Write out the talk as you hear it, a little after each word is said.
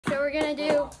So we're gonna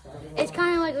do, it's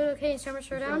kind of like Little K and Summer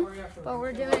Showdown, but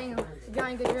we're doing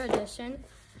Johnny Goodrow edition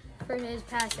for his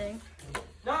passing.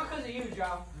 Not because of you,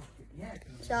 Joe.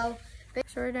 So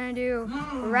we're gonna do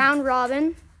round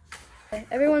robin.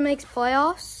 Everyone makes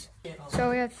playoffs. So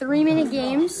we have 3-minute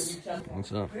games.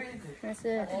 What's up? That's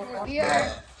it. We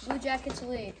are Blue Jackets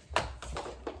Elite.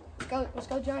 Let's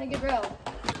go Johnny Goodrow.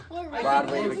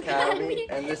 Broadway Academy,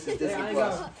 and this is Disney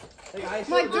Plus.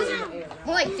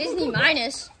 More like Disney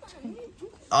minus.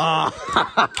 Ah,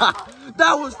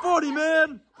 that was funny,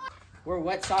 man. We're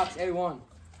Wet Sox A1.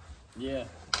 Yeah.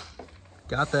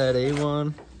 Got that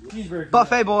A1.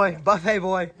 Buffet boy, buffet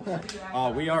boy.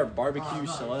 We are barbecue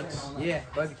selects. Yeah,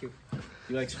 barbecue.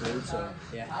 You like food, so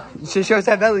Yeah. You should show us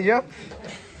that belly, Joe.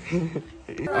 all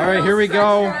right, here we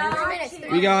go.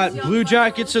 We got Blue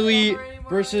Jackets Elite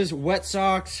versus Wet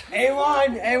Sox.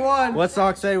 A1, A1. Wet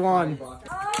Sox A1.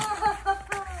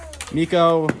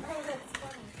 Nico.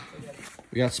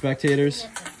 We got spectators.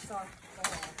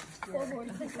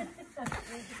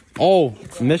 Oh,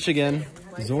 Michigan.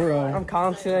 Zorro. I'm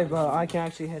calm today, but I can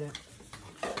actually hit it.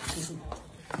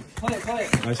 Play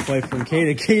it. Nice play from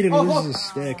Caden. Caden loses his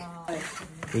stick.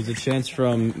 There's a chance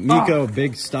from Miko.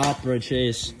 Big stop for a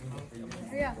chase.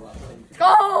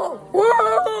 Go!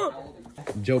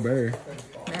 Joe Burr.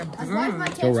 Why my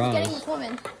chance of getting this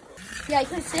woman? Yeah, I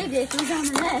could have saved it if he was on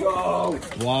the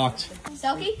net. Blocked.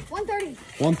 Selkie? 130.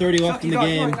 130 left in the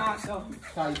game.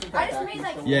 I just made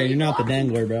like Yeah, you're not the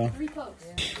dangler, bro. 3 pokes.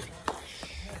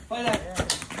 Play that.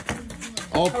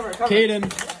 Oh, Caden.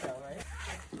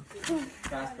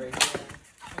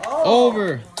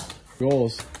 Over.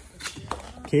 Goals.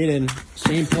 Caden,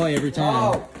 same play every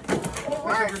time.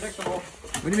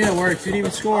 What do you mean it works? You didn't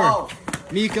even score.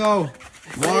 Miko,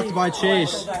 blocked by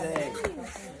Chase.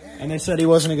 And they said he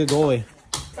wasn't a good goalie.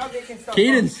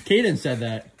 Caden said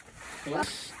that.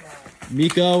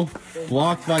 Miko,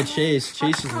 blocked by Chase.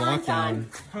 Chase is locked down.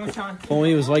 If only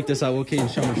he was like this at Will Caden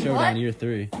Summer Showdown year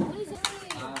 3.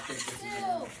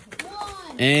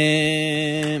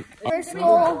 And First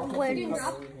goal wins.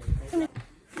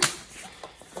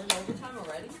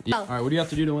 yeah. All right, what do you have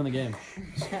to do to win the game?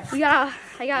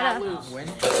 I gotta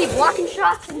keep blocking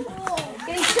shots and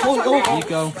getting shots on net.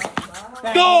 Nico.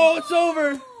 Go! It's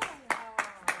over.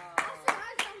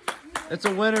 It's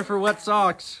a winner for Wet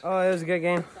Sox. Oh, it was a good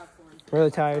game.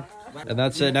 Really tired. And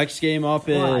that's it. Next game up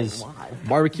is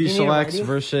Barbecue Selects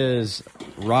versus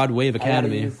Rod Wave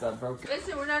Academy. Listen,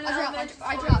 we're not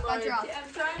I dropped.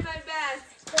 I'm trying my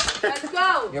best. Let's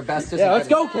go. Your best is Yeah, let's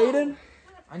go, Caden.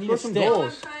 I need some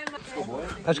goals.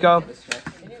 Let's go.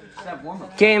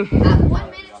 Game.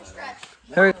 1 minute to stretch.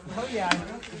 Here we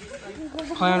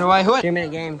play underway.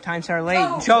 3-minute game. Time started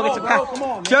late. Joe gets a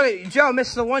pass. Joe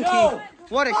misses the 1-2.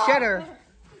 What a shitter.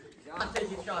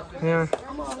 Yeah.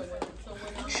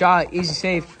 Shot. Easy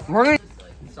save. We're gonna.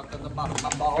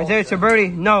 Right there to Brody.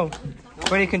 No.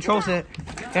 Brody controls it.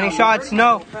 Getting shots.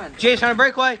 No. Jay's on a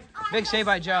breakaway. Big save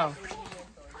by Joe.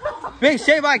 Big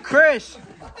save by Chris.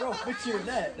 Bro, fix your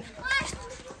net.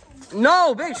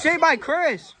 No, big save by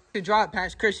Chris. To draw it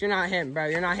past Chris, you're not him, bro.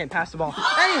 You're not him. Pass the ball.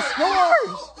 And he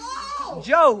scores!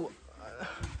 Joe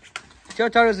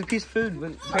thought it was a piece of food,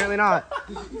 but apparently not.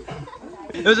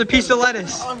 It was a piece of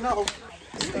lettuce. Oh, no.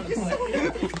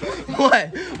 What?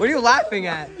 What are you laughing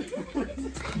at?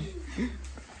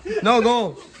 No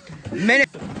goal. Minute.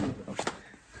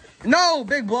 No,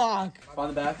 big block. On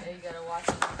the back.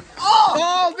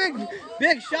 Oh,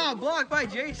 big shot blocked by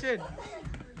Jason.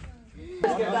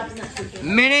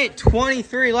 Minute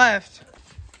 23 left.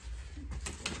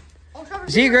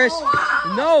 Zegers.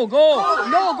 No goal.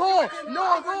 No goal.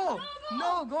 No goal.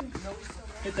 No goal.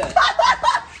 Hit that.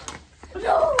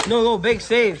 No goal. Big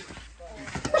save.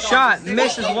 Shot.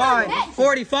 Misses wide.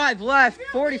 45 left.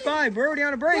 45. Brody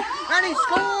on a break. And he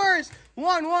scores.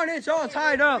 1-1. It's all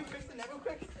tied up.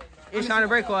 He's on a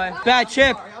breakaway. Bad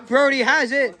chip. Brody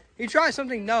has it. He tries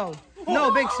something. No.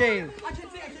 No, big save.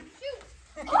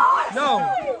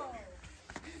 No.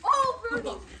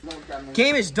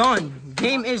 Game is done.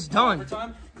 Game is done.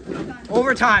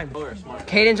 Overtime.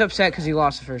 Caden's upset because he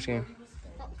lost the first game.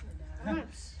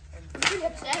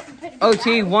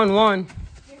 OT 1-1.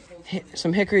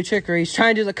 Some hickory chickory. He's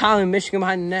trying to do the Colin Michigan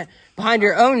behind the net. Behind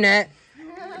your own net.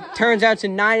 Turns out to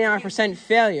 99%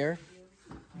 failure.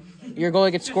 Your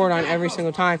goalie gets scored on every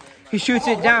single time. He shoots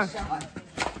it down.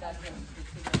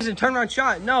 It's a turnaround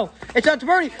shot. No. It's out to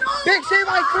Brody. Big save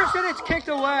by Chris and it's kicked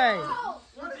away.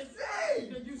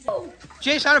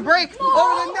 Jace on a break.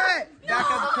 Over the net.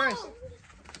 Back up to Chris.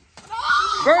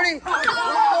 Brody.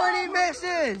 Brody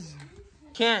misses.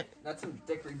 Can't. That's some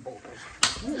dickery bolters.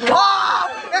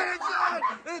 Oh! And it's in!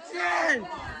 It's in!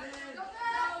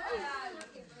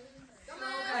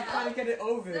 trying to get it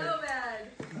over. So bad.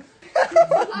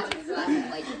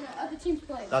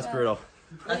 That's brutal.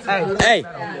 Hey, Hey,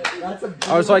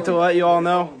 I would like to let you all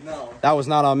know that was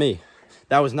not on me.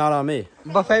 That was not on me.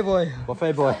 buffet boy.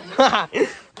 Buffet boy.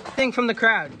 Anything from the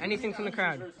crowd. Anything from the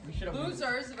crowd.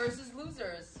 Losers versus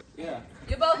losers. Yeah.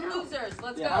 You're both losers.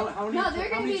 Let's go. How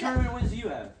many tournament wins do you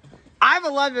have? I have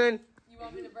 11. You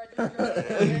want me to register?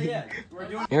 Yeah. We're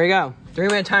doing. Here we go.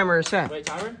 3-minute timer is set. Wait,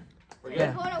 timer? We're good.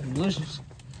 Yeah. Losers.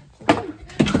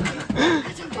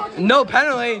 No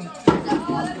penalty.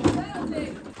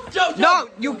 No,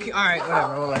 you can't. All right,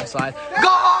 whatever. We'll let it slide.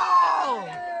 Goal!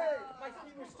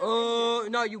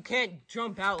 No, you can't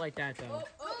jump out like that, though.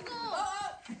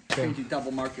 Change your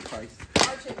double market price.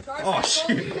 Oh,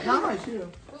 shit. How much you?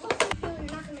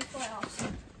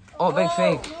 Oh, big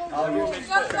fake.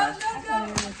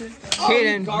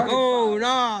 Kaden. Oh,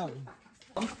 no.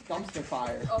 Dumpster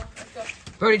fire.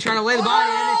 Brody trying to lay the body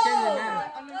and it's in the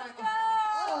net.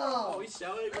 Oh, we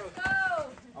sell it, bro.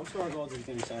 I'm scoring goals and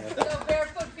things like that. Go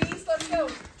barefoot beast. Let's go.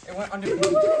 It went under.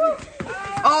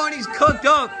 Oh, and he's cooked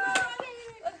up.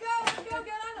 Let's go.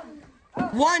 Get on him.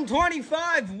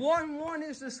 125. 1-1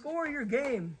 is the score of your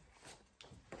game.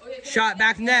 Shot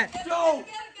back net. Go!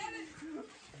 Get it.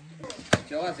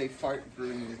 Joe has a fart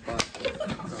brewing in his butt.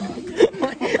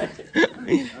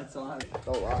 That's all.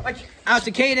 Out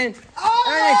to Kaden. And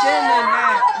it's in the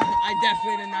net. I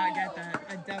definitely did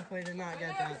not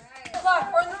get that.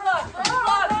 Further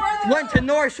left. Went to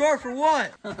North Shore for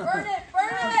what? Burn it.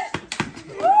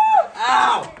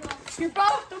 Ow! Shoot.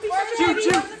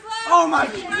 Oh my.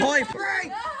 Holy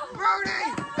break! Brody!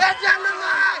 It's in the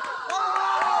net!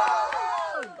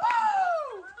 Oh!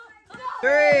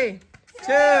 3,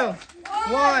 2,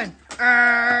 1.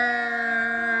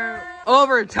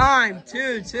 Overtime.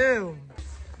 2-2.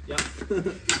 Yep.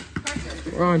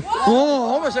 Run. Oh,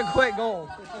 almost a quick goal.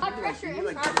 Pressure. Yes.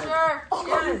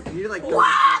 You need to like go.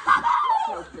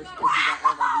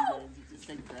 Just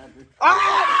take forever.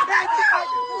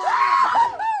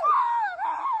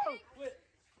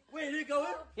 Wait, did it go in?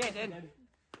 Yeah, it did.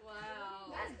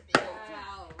 Wow.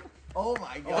 Oh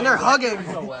my god. And they're hugging.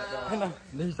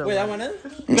 Wait, that went in?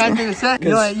 You gotta do the set.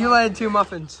 You let 2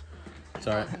 muffins.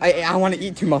 Sorry. I want to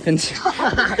eat 2 muffins.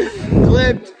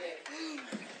 Clipped.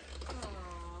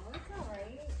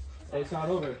 Hey, it's not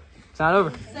over. It's not over.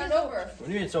 It's not over. What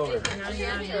do you mean it's over? And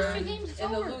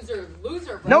the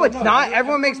loser. Bro. No, it's not.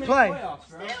 Everyone makes play. We have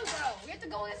to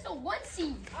go against the 1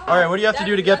 seed. All right, what do you have to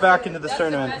do to get back into this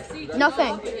tournament?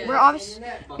 Nothing. We're obviously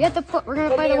we're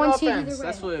gonna play the 1 seed either way.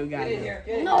 That's what we got here.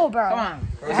 No, bro. Come on.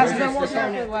 It hasn't been 1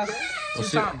 tournament left.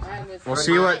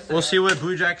 We'll see what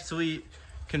Blue Jackets Elite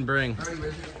can bring.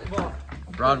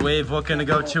 Broad Wave looking to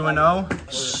go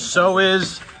 2-0. So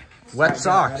is Wet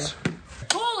Sox.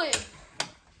 Pull it.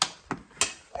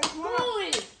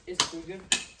 Is food good?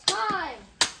 Time.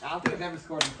 I don't think I've ever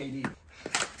scored in KD.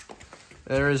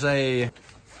 There is a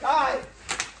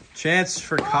chance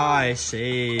for Kai.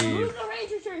 Save.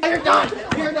 You're done.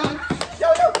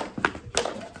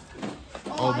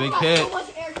 Oh, big hit.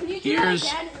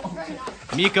 Here's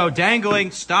Miko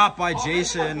dangling. Stopped by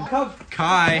Jason.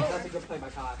 Kai. That's a good play by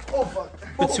Kai.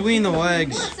 Between the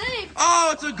legs.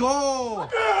 Oh, it's a goal.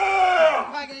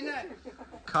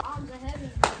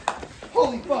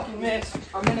 Holy fucking miss.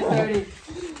 I'm in at 30.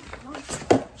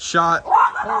 Shot.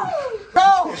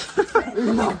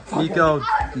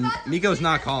 Miko's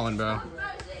not calling, bro.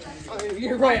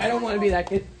 You're right. I don't want to be that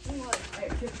kid.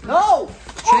 No!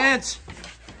 Chance.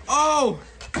 Oh.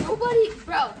 Nobody,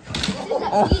 bro. This is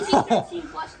an easy 13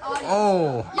 plus audience.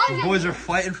 Oh. The boys are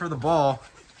fighting for the ball.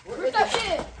 Where's that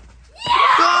shit?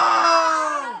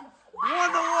 Goal!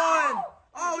 1-1.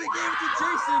 Oh, he gave it to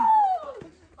Jason.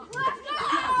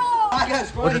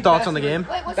 Let's go! What's your thoughts on the game?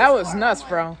 That was nuts,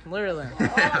 bro. Literally.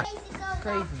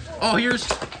 Crazy. Oh, here's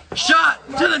shot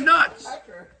to the nuts.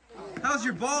 How's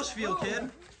your balls feel, kid?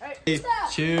 3,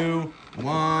 2,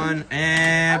 1,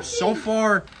 and so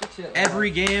far,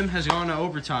 every game has gone to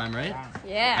overtime, right?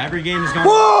 Yeah. Every game has gone.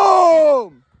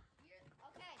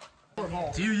 Boom!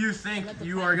 Do you think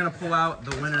you are gonna pull out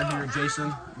the winner here, Jason?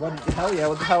 Hell yeah,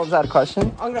 what the hell is that a question?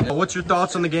 What's your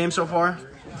thoughts on the game so far?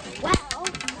 Well,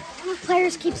 the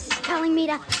players keep telling me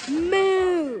to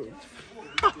move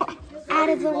out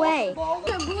of the way.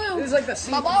 They're blue. This is like the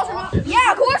scene. My balls are not.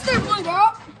 Yeah, of course they're blue, bro.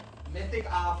 Mythic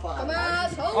Alpha.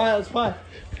 Asshole. Alright, let's play.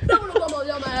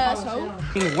 Asshole.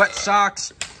 Wet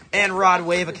Sox and Rod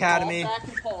Wave Academy.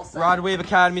 Rod Wave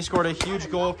Academy scored a huge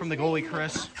goal from the goalie,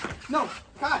 Chris. No,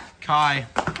 Kai. Kai.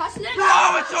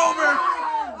 Oh, it's over!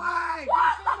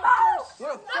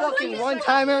 What a fucking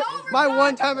one-timer. My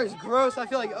one-timer is gross. I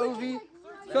feel like Ovi.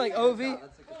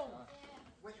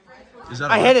 Is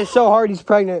that I hit it so hard he's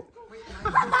pregnant.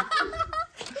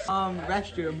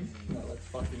 Restroom.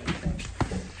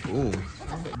 Ooh.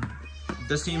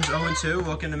 This team's 0-2,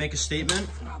 looking to make a statement.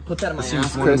 Put that in my This team's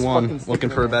ass. 1-1, looking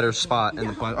for a better spot in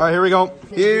the play. All right, here we go.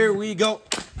 Here we go.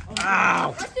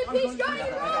 Ow.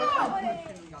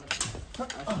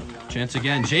 Chance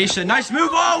again. Jason, nice move.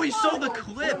 Oh, he stole the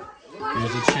clip.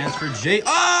 Here's a chance for Jay.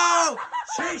 Oh,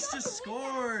 Chase just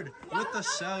scored with the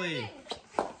celly.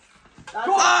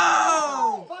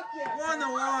 Oh,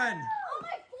 1-1.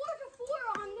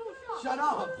 Shut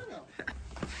up.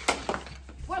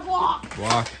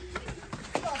 Block.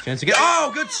 Chance again.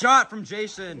 Oh, good shot from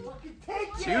Jason.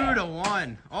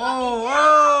 2-1.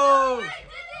 Oh,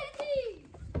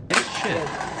 shit.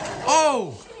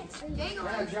 Oh.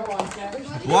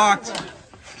 Blocked.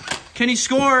 Can he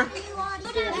score?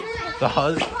 The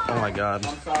Huz. Oh my God.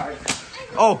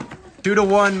 Oh,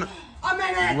 2-1.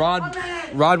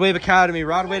 Rod Wave Academy.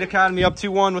 Rod Wave Academy up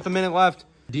 2-1 with a minute left.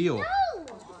 Deal.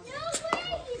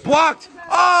 Blocked.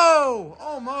 Oh,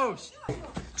 almost.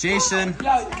 Jason.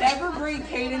 Yo, never bring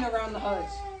Caden around the hose.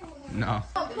 No.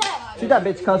 Shoot that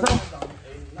bitch, cousin.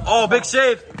 Oh, big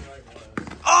save.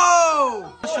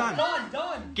 Oh!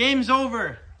 Done. Game's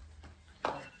over.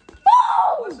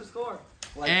 What's the score?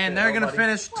 And they're going to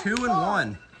finish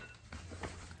 2-1.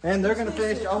 And they're gonna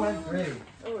finish 0-3.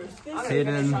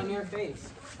 Hayden, On your face.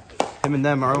 him and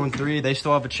them are 0-3. They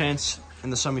still have a chance in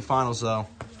the semifinals, though.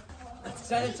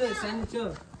 Send it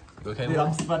to. Okay, Dude,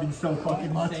 I'm sweating so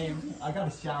fucking much. I got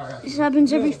a shower. This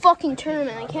happens every fucking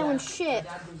tournament. I can't win shit.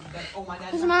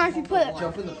 Doesn't matter if you put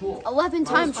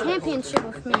 11-time championship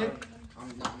with me.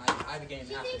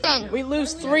 We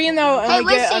lose 3 in though, and Hey,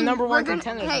 we get a listen. number 1 We're gonna,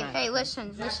 contender. hey,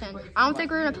 listen. I don't think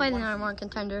we're gonna play the number 1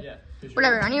 contender.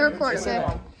 Whatever. I need to record. Okay.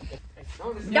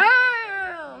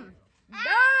 Damn!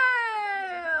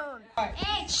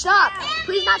 Stop!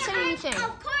 Please not say anything.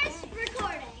 Of course,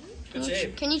 recording.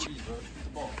 Can you? Here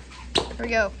we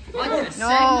go.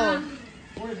 No.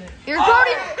 You're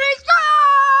recording. He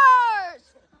scores!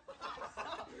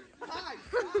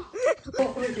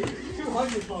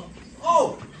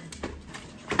 Oh!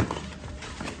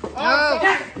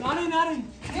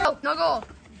 No. No goal.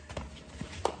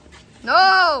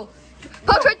 No.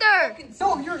 Puck's right there.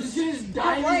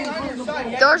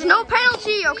 There's no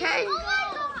penalty, okay?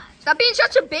 Stop being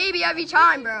such a baby every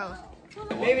time, bro.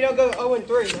 Maybe don't go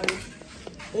 0-3.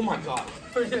 Oh my God.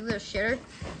 Look at this shitter.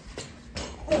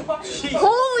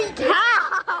 Holy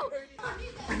cow!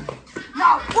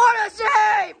 What a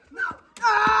save!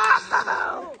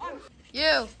 Oh!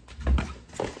 You.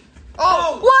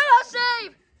 Oh, what a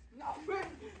save!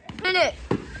 In it.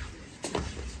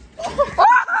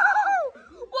 Oh!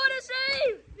 What a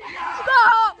save! Go!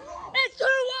 It's 2-1.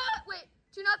 Wait,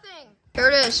 2-0. Here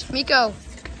it is, Miko.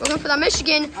 We're going for that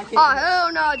Michigan. Oh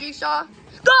hell no, Jigsaw.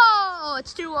 Go!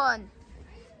 It's 2-1.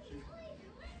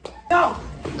 No.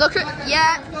 Look,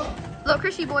 yeah. Look,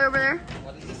 Chrissy boy over there.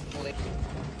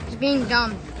 He's being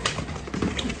dumb.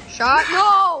 Shot.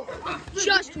 No!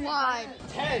 Just wide.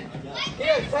 10.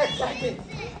 Here, 10 seconds.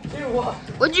 2-1.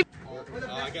 What'd you?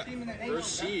 I got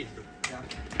first seed.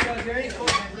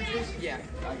 Yeah.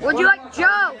 What'd you like,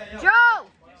 Joe?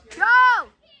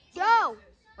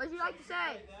 What'd you like to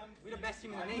say? We're the best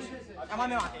team in the nation. I'm on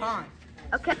my prime.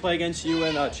 Okay. Play against you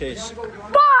and Chase. Fuck!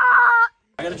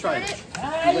 I gotta try it.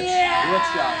 Timer.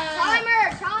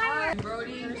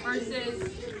 Brody versus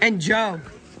And Joe.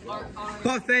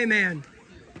 Buffet man.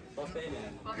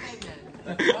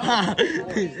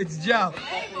 It's Joe.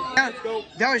 That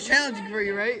was challenging for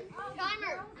you, right?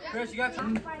 Timer. Chris, you got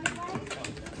some.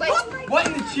 Wait. What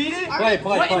in the cheated? Play.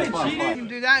 cheated? Didn't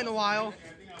do that in a while.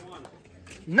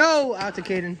 No, out to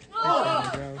Caden.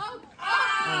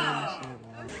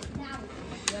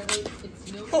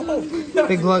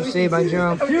 Big glove save by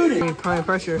Joe. Applying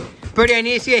pressure. Birdie, I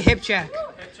need to see a hip check.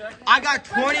 I got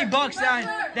 $20 on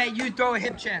that you throw a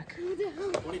hip check.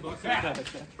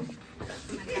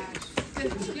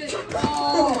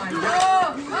 Oh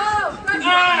my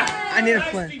God. I need a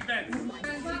flip.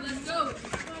 Let's go.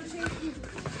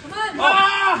 Come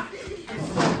on.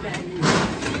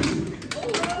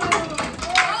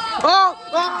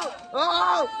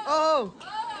 Oh!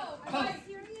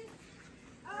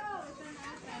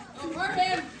 Don't hurt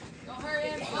him. Don't hurt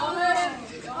him. Don't hurt him.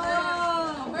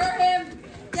 Don't hurt him.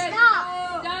 Yes.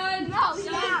 Stop. Done. No, Done.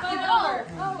 stop. Fight No. over.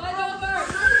 Fight over.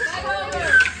 Fight over.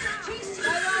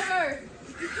 Fight over.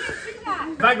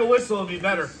 If I could whistle, it'd be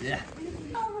better. Yeah.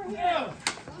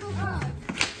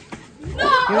 Give me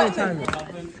a timer.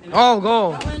 Oh,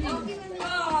 goal.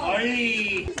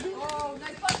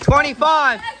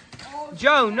 25.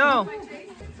 Joe, no.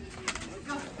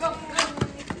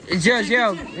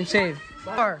 0-0 and save.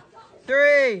 4,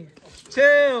 3,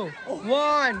 2,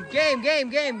 1. Game.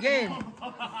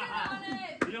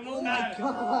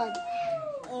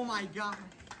 Oh my god.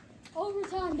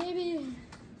 Overtime, baby.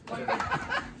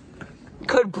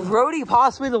 Could Brody,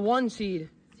 possibly the 1 seed,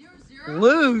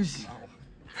 lose?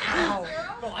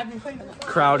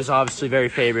 Crowd is obviously very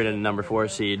favored in the number 4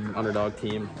 seed underdog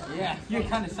team. Yeah, you're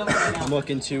kind of celebrating. I'm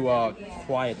looking to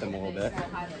quiet them a little bit.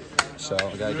 So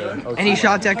I gotta get an Any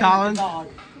shots at Colin?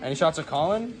 Any shots at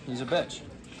Colin? He's a bitch.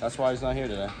 That's why he's not here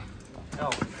today. No.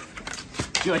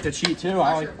 Do you like to cheat too?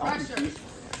 I like to cheat.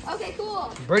 Okay,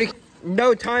 cool. Brody,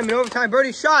 no time in overtime.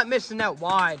 Brody shot, missing that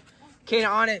wide. Kane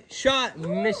on it, shot,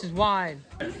 misses wide.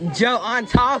 Joe on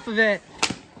top of it.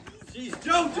 Jeez,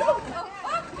 Joe!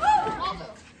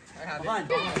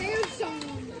 There's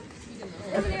someone.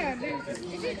 Over there.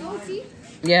 Is it OT?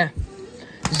 Yeah.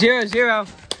 0-0.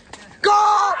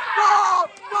 Goal! Goal!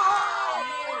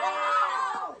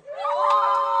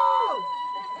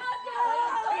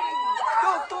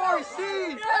 Go 4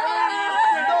 seed!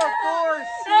 Go 4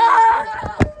 seed!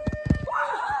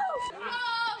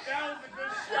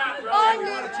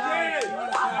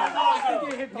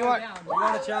 You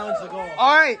want to challenge the goal?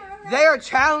 All right, they are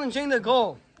challenging the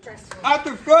goal.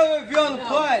 After further review on the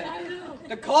play,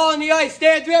 the call on the ice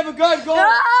stands. We have a good goal.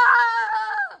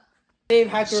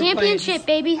 Championship,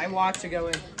 baby. I watched it go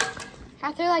in.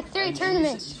 After like 3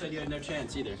 tournaments. You said you had no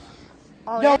chance either.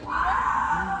 Oh, No.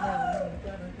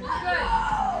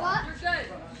 What?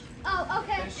 Oh,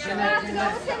 okay. Do I have to go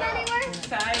with him anywhere?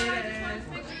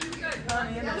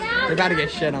 They're about to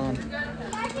get shit on.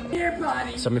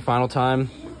 Semi-final time.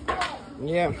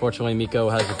 Yeah. Unfortunately, Miko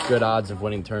has good odds of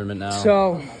winning the tournament now.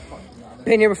 So,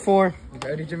 been here before.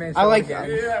 I like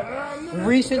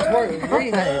recent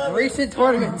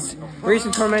tournaments.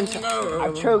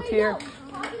 I've choked here.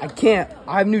 I can't.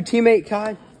 I have new teammate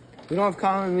Kai. We don't have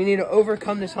Colin. We need to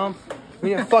overcome this hump. We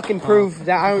need to fucking prove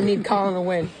that I don't need Colin to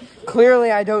win.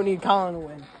 Clearly, I don't need Colin to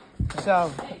win.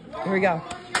 So, here we go.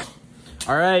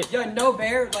 All right. Yo, no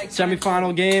bear. Like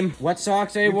Semi-final game. Wet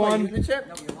Sox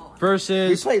A1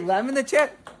 versus play lemon the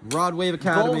chip. Rod Wave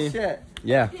Academy. Bullshit.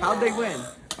 Yeah. How'd they win?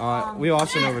 We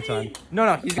lost in overtime.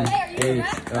 No, he's gonna. Eight.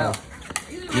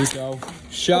 Miko.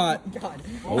 Shot.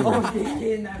 Over.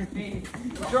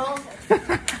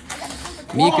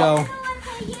 Miko.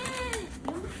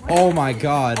 Oh my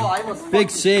god.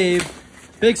 Big save.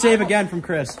 Big save again from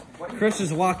Chris. Chris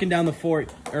is locking down the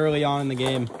fort early on in the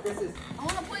game.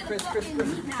 Chris.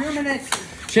 2 minutes.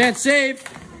 Chance save.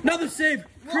 Another save.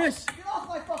 Chris. Get off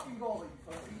my fucking goal.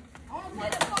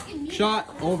 Shot.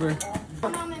 Over.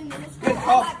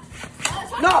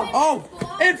 No. Oh.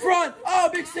 In front. Oh,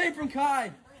 big save from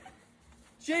Kai.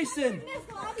 Jason.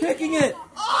 Kicking it.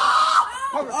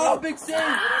 Oh, big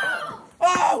save.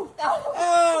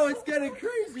 Oh, it's getting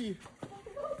crazy.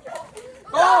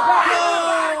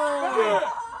 Oh,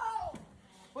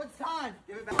 What's time?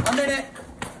 Give it back. A minute.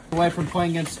 away from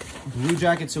playing against Blue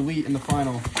Jackets Elite in the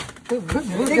final.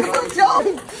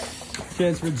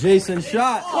 Chance for Jason.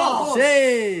 Shot.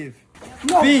 Save.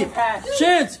 Feet.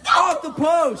 Chance. Off the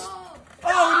post.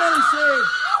 Oh, another save.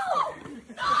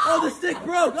 Oh, the stick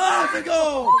broke. Oh, it's a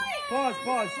goal.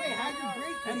 Pause.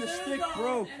 And the stick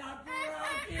broke.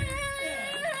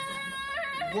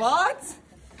 What?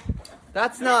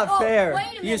 That's not fair.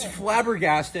 He is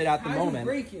flabbergasted at the moment.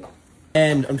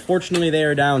 And unfortunately, they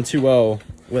are down 2-0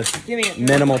 with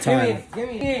minimal time. Give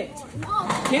me it.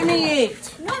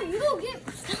 No, you don't get.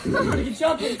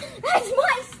 That's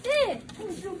my stick.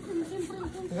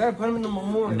 I gotta put him in the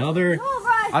memorial. Another.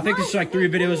 I think this is like 3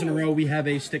 videos in a row. We have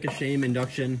a stick of shame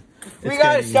induction. We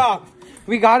gotta stop.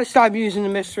 We gotta stop using the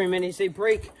mystery minis. They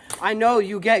break. I know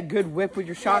you get good whip with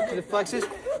your shot to the flexes.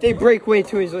 They break way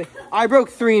too easily. I broke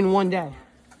 3 in 1 day.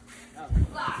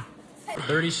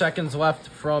 30 seconds left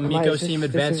from Miko's team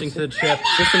advancing to the chip.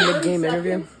 Just a mid-game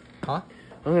interview. Huh?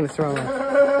 I'm gonna throw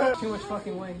up. Too much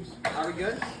fucking wings. Are we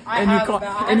good? And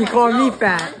you call me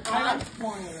fat.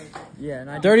 Yeah.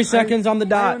 And 30 seconds on the I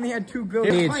dot. only had 2 goals.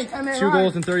 Needs 2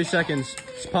 goals in 30 seconds.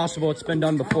 It's possible. It's been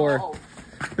done before.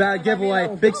 Bad giveaway.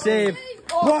 Big save.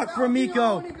 Block from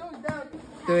Miko.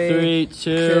 3,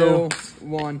 2,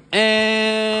 1. and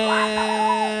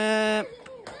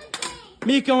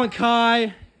Miko and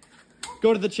Kai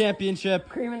go to the championship.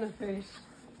 Cream in the face.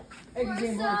 So,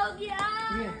 yeah.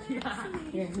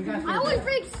 I always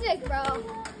break stick, bro.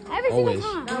 Every Always.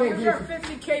 single time. Wait, you're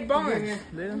 50K bonus.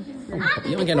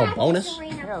 You don't get no bonus.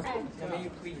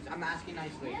 I'm asking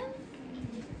nicely.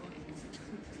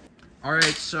 All right,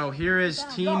 so here is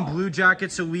Team Blue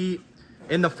Jackets Elite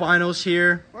in the finals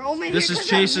here. This is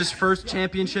Chase's first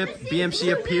championship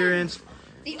BMC appearance.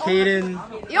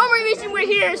 Caden. The only reason we're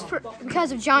here is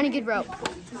because of Johnny Goodrow.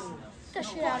 Get that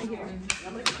shit out of here.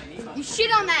 You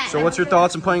shit on that. So what's your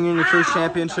thoughts on playing in your first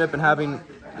championship and having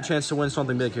a chance to win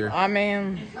something big here? I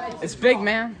mean, it's big,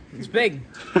 man. It's big.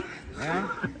 Yeah.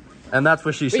 And that's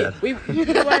what she said. We went.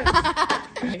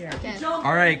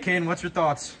 All right, Caden, what's your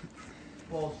thoughts?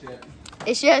 Bullshit.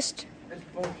 It's just. It's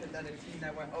bullshit that a team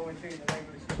that went 0-3 in the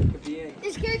regular season.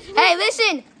 This kid's Hey,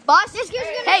 listen, Boston. This kid's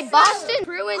gonna Hey, suck. Boston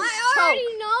Bruins I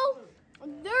already know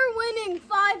they're winning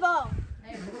 5-0.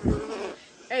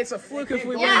 Hey, it's a fluke if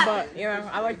we Yeah. win, but you know,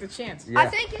 I like the chance. I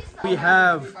think it's. We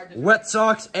have Wet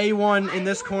Sox A1 in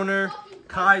this corner.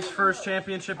 Kai's first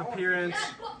championship appearance.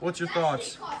 What's your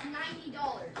thoughts?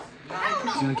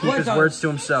 He's gonna keep his words to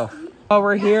himself. While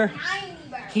we're here,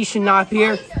 he should not be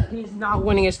here. He's not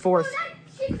winning his fourth.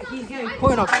 He's getting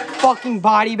put in a fucking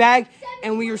body bag,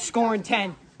 and we are scoring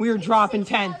 10. We are dropping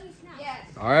 10.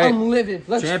 All right, I'm livid.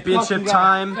 Let's championship fucking go.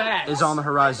 time is on the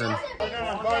horizon. All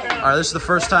right, this is the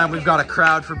first time we've got a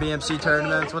crowd for BMC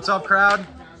tournaments. What's up, crowd?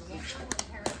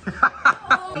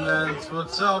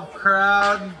 What's up,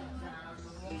 crowd?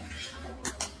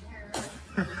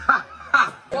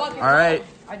 All right,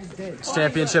 it's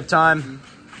championship time.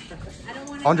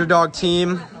 Underdog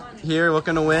team here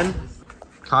looking to win.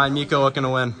 Kai and Miko looking to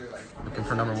win. Looking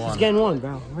for number one. He's getting one,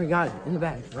 bro. We got it in the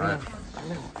bag. Right now.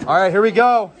 All right, here we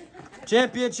go.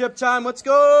 Championship time. Let's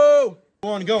go. Go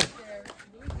on, go.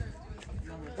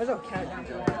 There's a cat.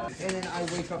 And then I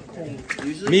wake up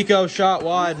cold. Miko shot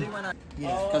wide.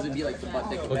 Because it'd be like the butt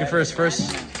dick. Looking for his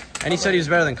first. And he said he was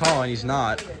better than Colin. He's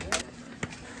not.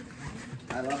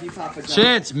 I love you, Papa John.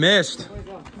 Chance missed.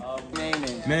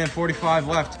 Naming. Minute 45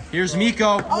 left. Here's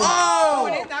Miko.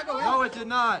 Oh! No, it did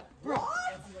not.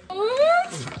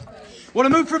 What a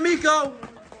move from Miko.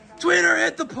 Tweener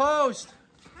hit the post.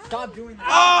 Stop doing that.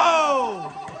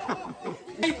 Oh!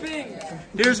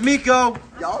 Here's Miko.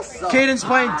 Y'all suck. Caden's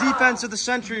playing defense of the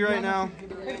century right now.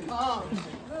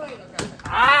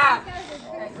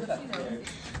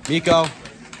 Miko,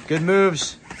 good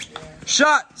moves.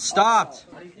 Shot stopped.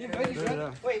 All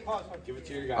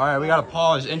right, we got to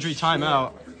pause. Injury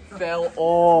timeout. Fell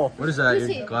off. What is that?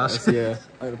 Your glasses? Yeah.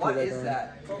 What is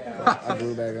that? I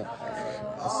blew back up.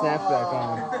 It snaps back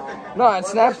on. No, it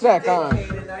snaps back on. Now you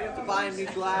have to buy new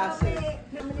glasses.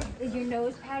 Is your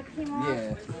nose pad came off?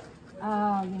 Yeah,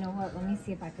 Oh, you know what? Let me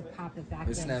see if I could pop it back it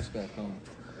in. snaps back on.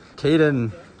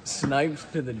 Caden, Snipes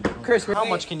to the Chris. how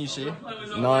much can you see?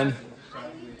 None.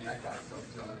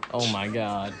 Oh my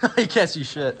god. You can't see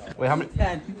shit. Wait, how many?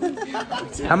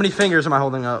 How many fingers am I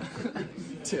holding up?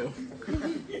 2.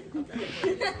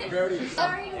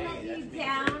 Sorry to let you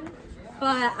down,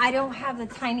 but I don't have the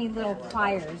tiny little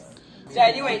pliers.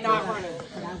 Dad, you ain't not running.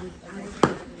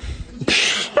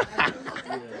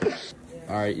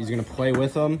 All right, he's gonna play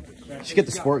with them. You should get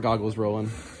the sport goggles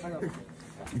rolling.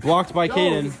 Blocked by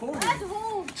Caden.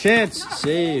 Chance,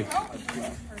 save.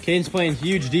 Caden's playing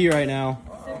huge D right now.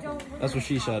 That's what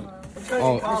she said.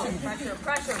 Oh.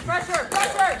 Pressure.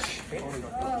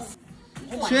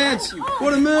 Chance,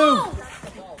 what a move.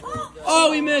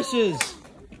 Oh, he misses.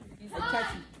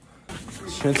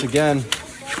 Chance again.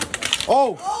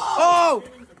 Oh!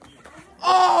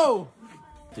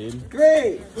 Dude.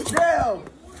 Great. Go.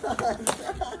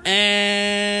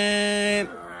 And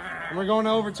we're going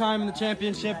to overtime in the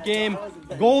championship game.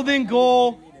 Golden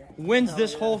goal wins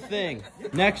this whole thing.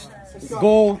 Next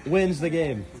goal wins the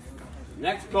game.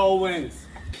 Next goal wins.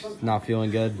 Not feeling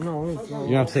good. No, You're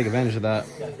gonna have to take advantage of that.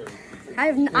 I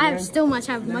have much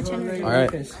energy. All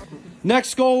right.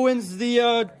 Next goal wins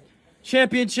the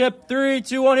championship. 3,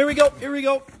 2, 1. Here we go.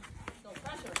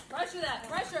 Pressure that.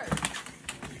 Pressure.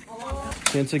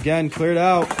 Chance again, cleared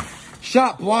out.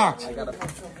 Shot blocked.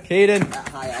 Caden.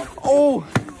 Oh.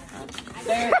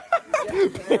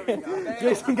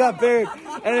 Jason got buried.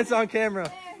 And it's on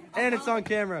camera.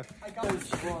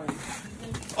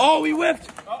 Oh, he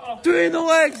whipped. 3 in the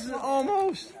legs.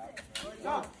 Almost.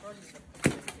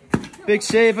 Big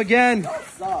save again.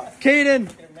 Caden.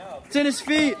 It's in his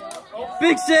feet.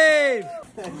 Big save.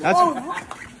 That's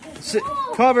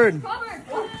covered.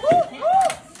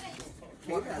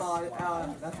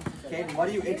 Caden, what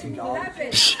are you itching, dog?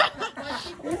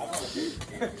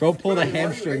 Bro pulled a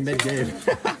hamstring mid-game.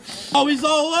 Oh, he's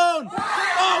all alone.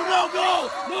 Oh,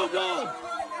 no goal.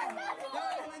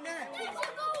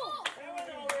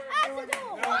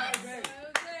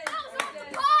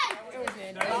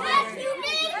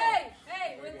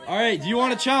 All right, do you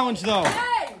want a challenge, though?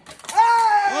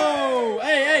 Oh,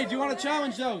 hey, do you want a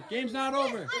challenge, though? Game's not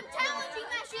over.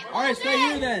 All right, stay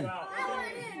here, then.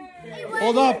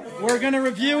 Hold up. We're going to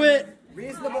review it.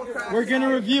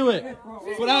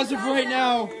 But as of right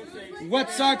now, Wet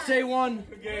Sox A1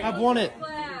 have won it.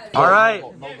 All right.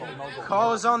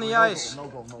 Call is on the ice.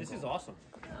 This is awesome.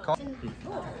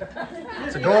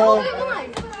 It's a goal.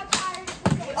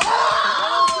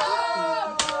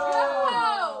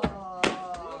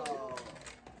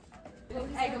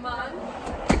 Hey, come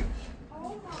on.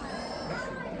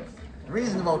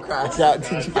 Reasonable cracks out.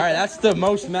 Did you All right, that's the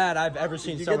most mad I've ever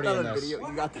seen get somebody that in on this. video?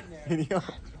 You got the video.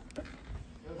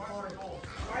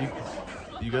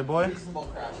 You good, boy?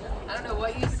 I don't know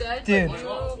what you said, Dude. but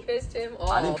you pissed him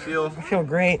off. I didn't feel. I feel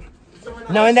great.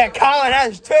 Knowing that Colin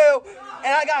has 2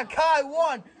 and I got Kai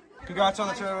 1. Congrats on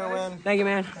the tournament win. Thank you,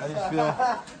 man. How do you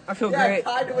feel? I feel Yeah, great.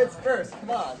 Kai DeWitt's first. Come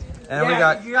on. And we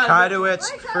got Kai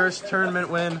DeWitt's first tournament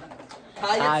win.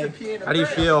 Kai gets the P in How do you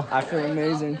feel? I feel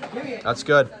amazing. That's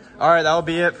good. All right, that'll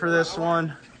be it for this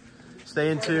one. Stay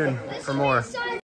in tune for more.